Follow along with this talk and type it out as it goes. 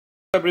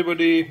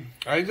Everybody,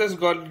 I just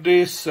got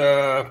this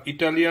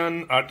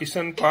Italian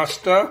artisan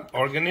pasta,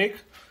 organic,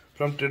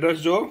 from Trader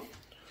Joe.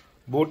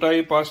 Bow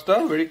tie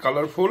pasta, very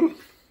colorful,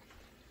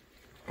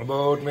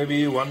 about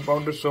maybe 1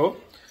 pound or so.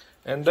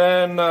 And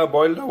then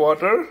boil the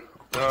water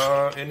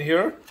in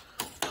here,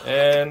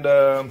 and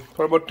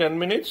for about 10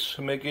 minutes,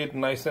 make it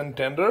nice and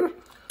tender.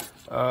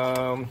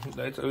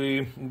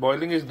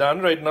 Boiling is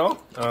done right now.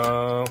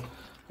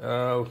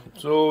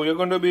 So you're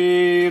going to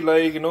be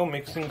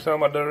mixing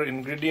some other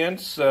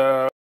ingredients,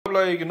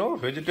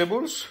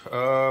 vegetables,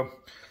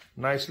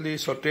 nicely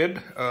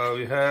sauteed.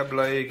 We have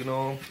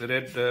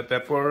red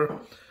pepper,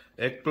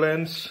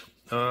 eggplants,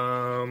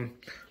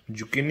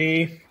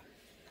 zucchini,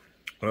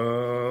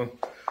 other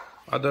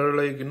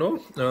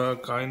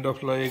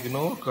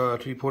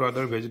 3-4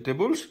 other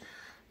vegetables,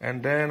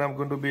 and then I'm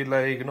going to be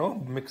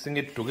mixing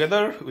it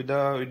together with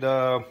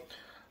the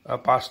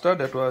pasta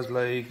that was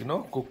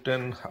cooked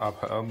and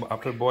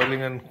after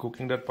boiling and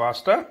cooking that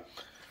pasta,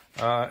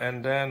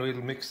 and then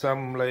we'll mix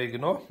some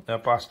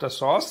pasta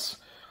sauce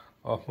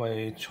of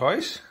my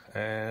choice,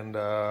 and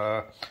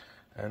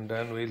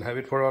then we'll have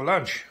it for our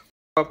lunch.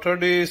 After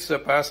this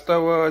pasta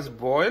was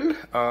boiled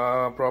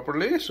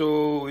properly,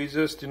 so we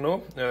just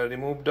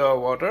removed the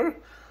water,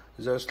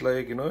 just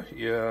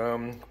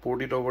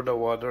poured it over the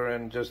water,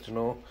 and just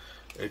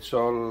it's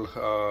all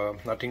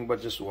nothing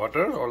but just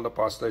water. All the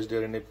pasta is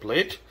there in a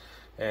plate,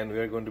 and we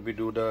are going to be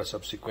do the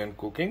subsequent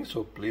cooking.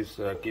 So please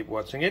keep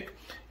watching it.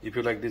 If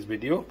you like this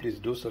video, please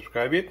do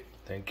subscribe it.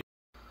 Thank you.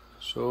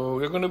 So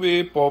we're going to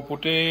be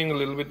putting a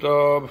little bit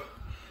of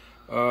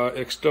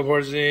extra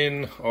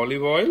virgin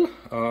olive oil,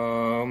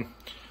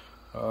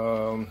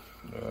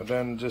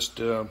 then just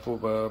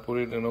put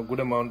it in a good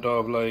amount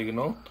of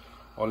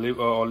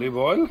olive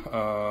oil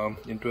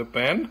into a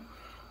pan,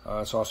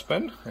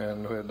 saucepan,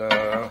 and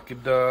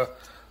keep the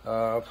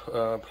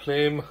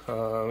flame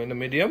in a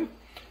medium,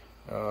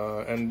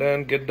 and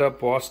then get the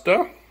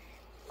pasta,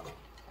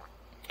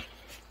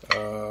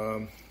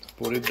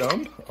 pour it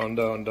down on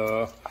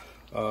the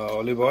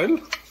olive oil,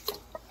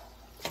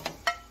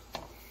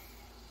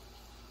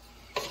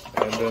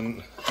 and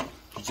then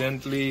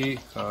gently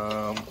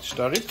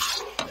stir it.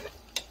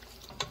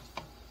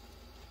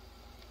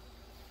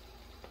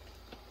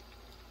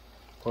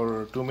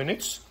 For 2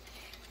 minutes.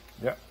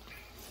 Yeah.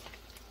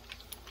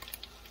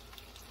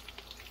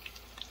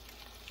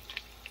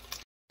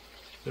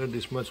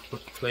 This much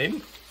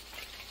flame,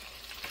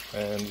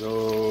 and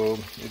so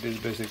it is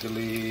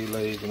basically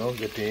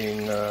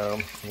getting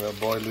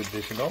boiled with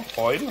this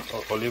oil,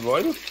 olive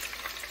oil,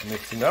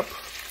 mixing up.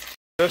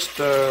 Just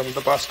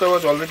the pasta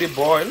was already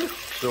boiled,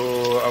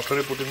 so after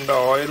you put in the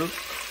oil,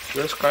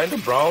 just kind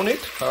of brown it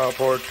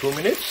for 2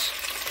 minutes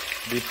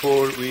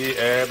before we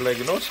add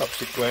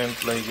subsequent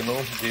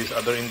these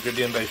other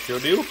ingredients I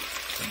showed you,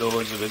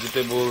 those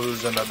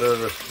vegetables and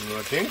other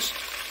things.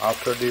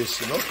 After this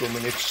 2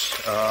 minutes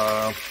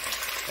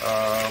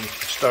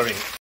stirring,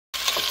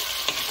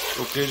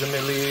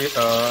 occasionally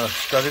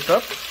stir it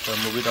up,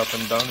 move it up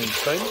and down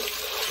inside,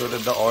 so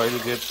that the oil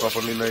gets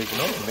properly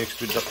mixed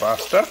with the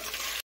pasta.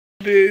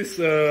 This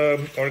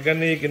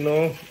organic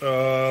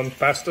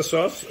pasta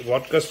sauce,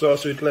 vodka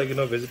sauce with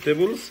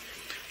vegetables.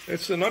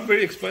 It's not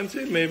very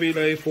expensive, maybe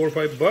 $4 or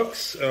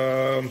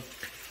 $5.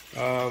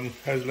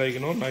 Has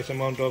nice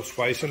amount of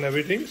spice and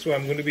everything. So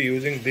I'm going to be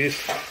using this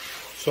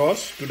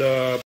sauce to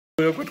the.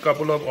 We've got a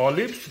couple of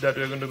olives that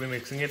we're going to be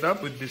mixing it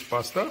up with this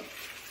pasta,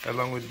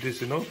 along with this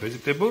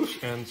vegetables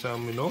and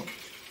some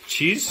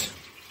cheese.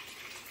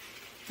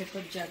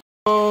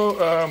 So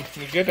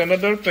get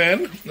another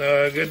pan,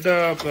 get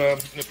the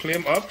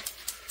flame up,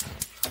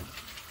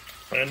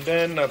 and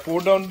then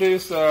pour down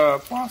this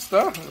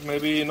pasta.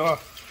 Maybe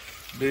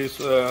this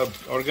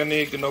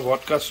organic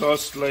vodka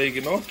sauce,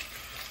 you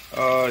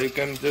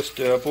can just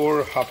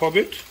pour half of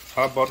it,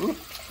 half bottle,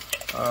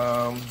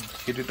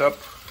 heat it up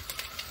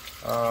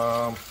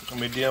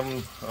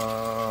medium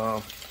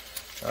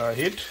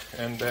heat,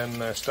 and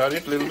then stir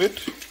it a little bit.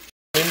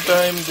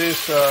 Meantime,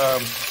 this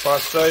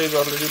pasta is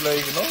already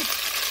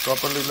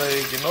properly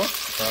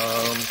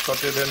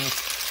sauteed and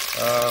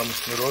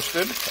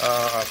roasted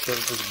after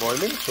it is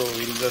boiling, so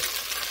we'll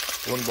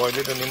just won't boil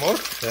it anymore.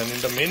 And in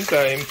the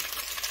meantime,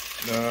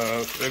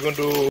 we're going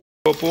to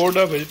pour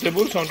the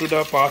vegetables onto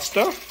the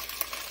pasta.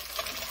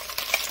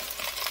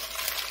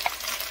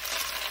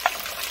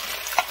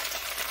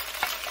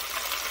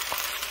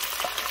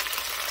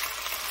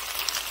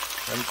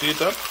 Empty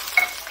it up.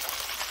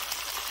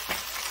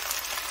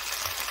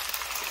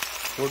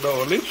 Pour the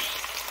olives.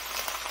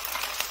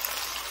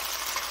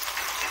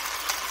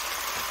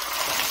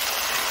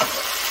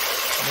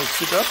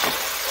 Mix it up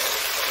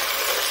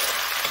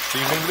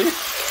evenly.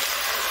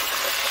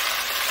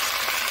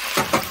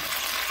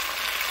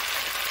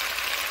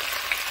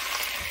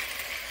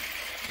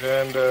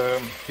 And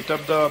heat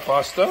up the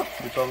pasta.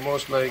 It's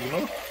almost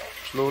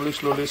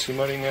slowly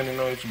simmering, and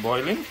it's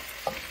boiling.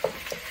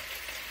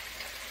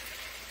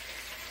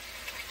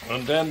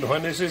 And then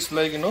when this is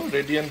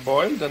ready and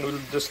boiled, then we'll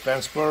just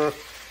transfer.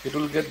 It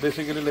will get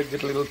basically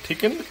get a little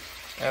thickened,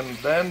 and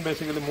then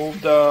basically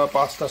move the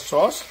pasta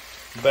sauce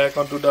back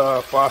onto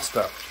the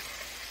pasta.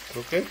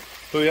 Okay,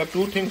 so we have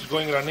two things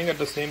running at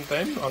the same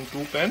time on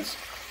two pans,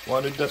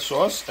 one with the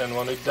sauce and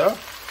one with the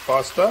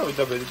pasta with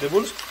the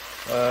vegetables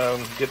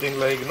getting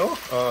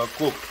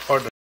cooked, or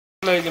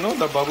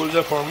the bubbles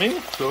are forming.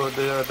 So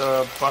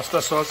the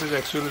pasta sauce is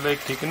actually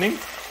thickening.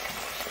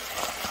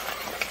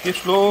 Keep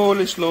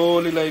slowly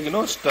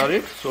stir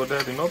it so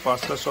that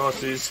pasta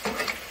sauce is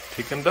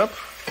thickened up,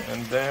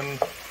 and then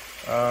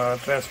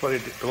transfer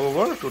it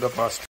over to the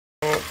pasta.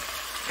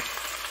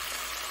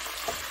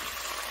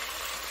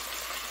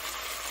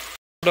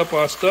 The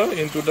pasta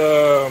into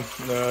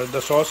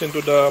the sauce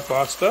into the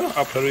pasta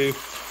after we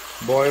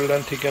boiled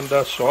and thickened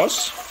the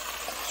sauce.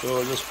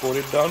 So just pour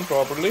it down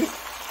properly,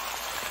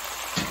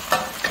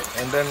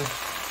 and then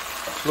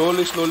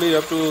slowly you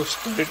have to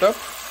stir it up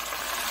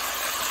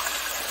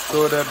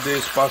so that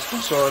this pasta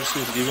sauce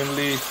is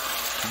evenly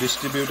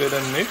distributed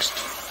and mixed.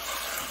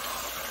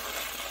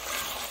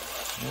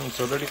 It's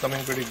already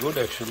coming pretty good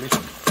actually.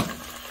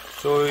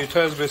 So it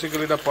has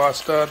basically the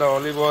pasta, the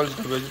olive oil,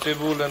 the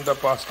vegetable and the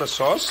pasta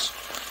sauce.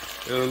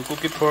 We'll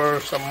cook it for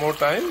some more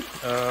time.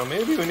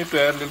 Maybe we need to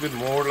add a little bit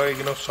more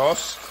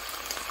sauce.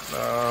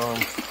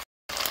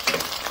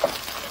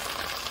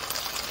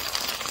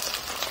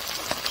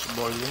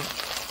 Boiling.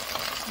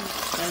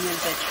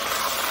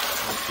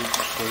 I'll keep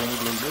stirring it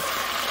a little bit.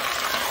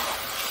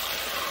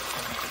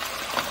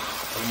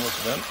 Almost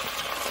done.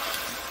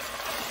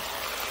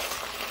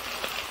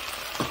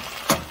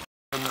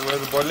 And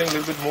we're boiling a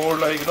little bit more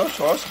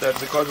sauce, that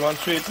because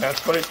once we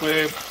transfer it to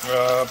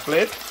a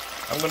plate,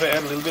 I'm going to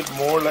add a little bit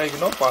more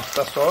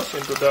pasta sauce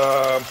into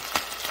the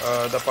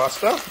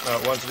pasta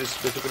once this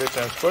basically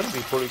transferred,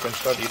 before we can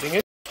start eating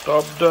it.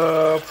 Stop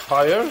the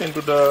fire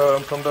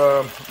from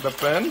the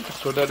pan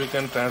so that we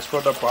can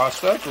transfer the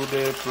pasta to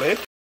the plate.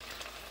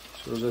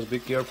 So just be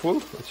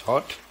careful, it's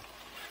hot.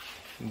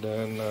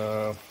 Then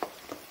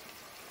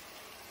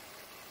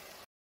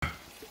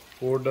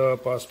pour the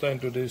pasta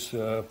into this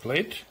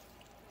plate.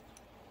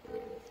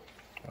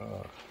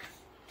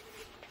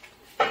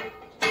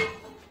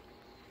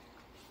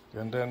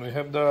 And then we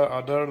have the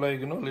other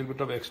little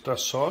bit of extra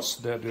sauce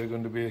that we're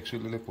going to be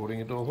actually pouring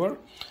it over.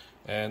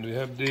 And we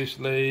have this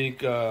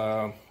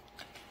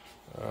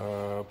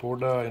pour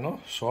the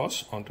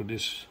sauce onto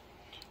this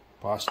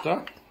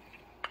pasta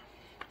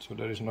so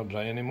that it's not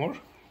dry anymore.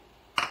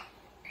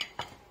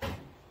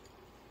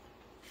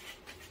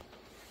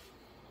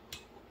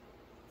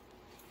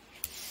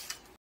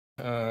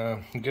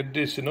 Get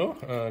this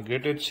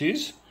grated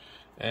cheese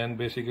and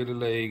basically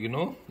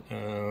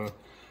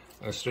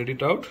spread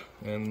it out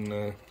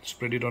and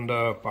spread it on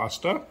the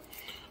pasta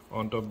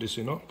on top of this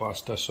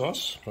pasta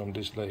sauce from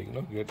this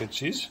grated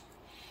cheese.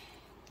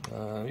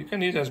 You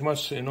can eat as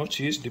much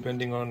cheese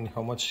depending on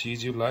how much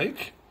cheese you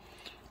like.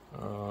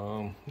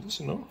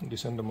 Just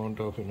decent amount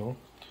of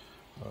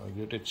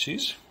grated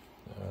cheese,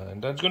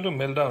 and that's going to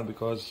melt down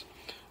because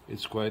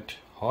it's quite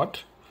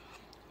hot,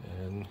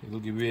 and it will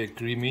give you a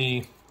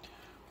creamy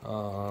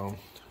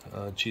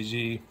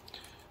cheesy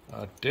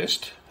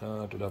taste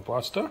to the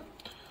pasta,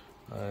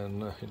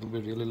 and it will be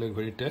really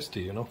very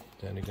tasty, and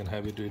you can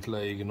have it with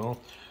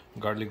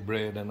garlic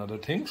bread and other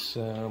things,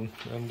 and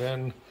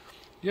then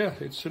yeah,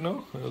 it's a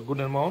good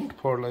amount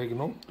for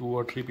 2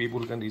 or 3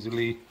 people can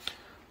easily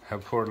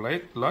have for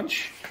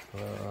lunch,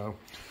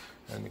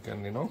 and you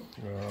can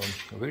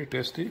very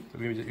tasty.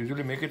 We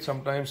usually make it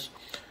sometimes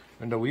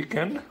in the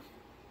weekend,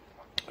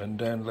 and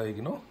then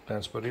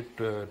transfer it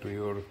to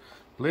your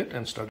plate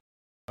and start.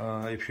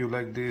 If you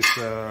like this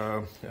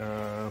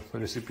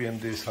recipe and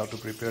this how to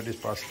prepare this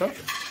pasta,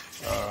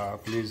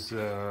 please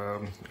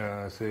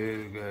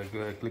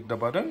click the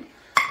button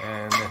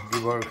and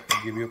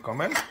give you a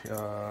comment,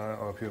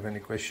 or if you have any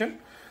question.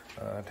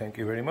 Thank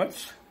you very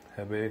much.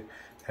 Have a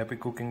happy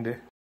cooking day.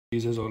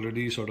 Cheese is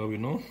already sort of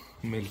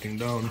melting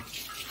down,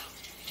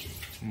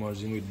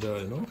 merging with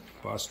the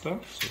pasta,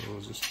 so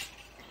just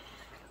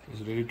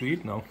it's ready to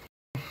eat now.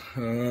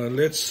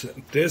 Let's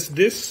taste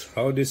this,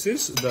 how this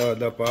is,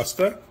 the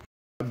pasta.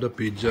 The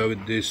pizza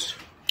with this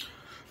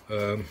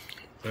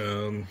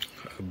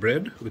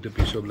bread with a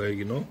piece of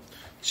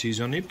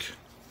cheese on it.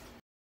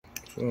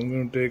 So I'm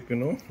going to take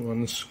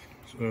one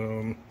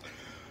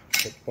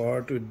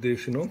part with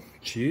this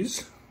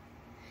cheese,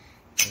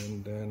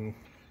 and then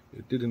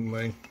put it in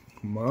my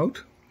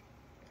mouth.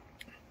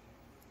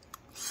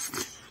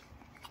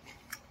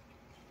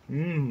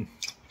 It's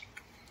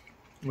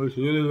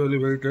really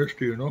very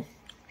tasty,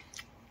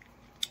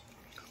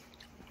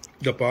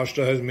 The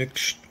pasta has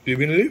mixed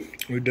evenly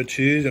with the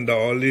cheese and the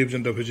olives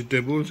and the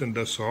vegetables and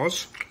the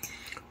sauce.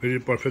 Very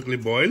perfectly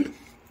boiled.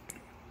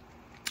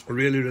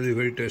 Really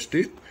very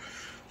tasty.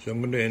 So I'm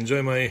going to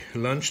enjoy my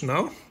lunch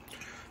now.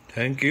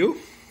 Thank you,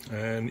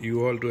 and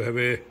you all to have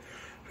a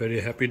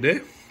very happy day.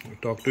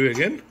 Talk to you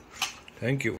again. Thank you.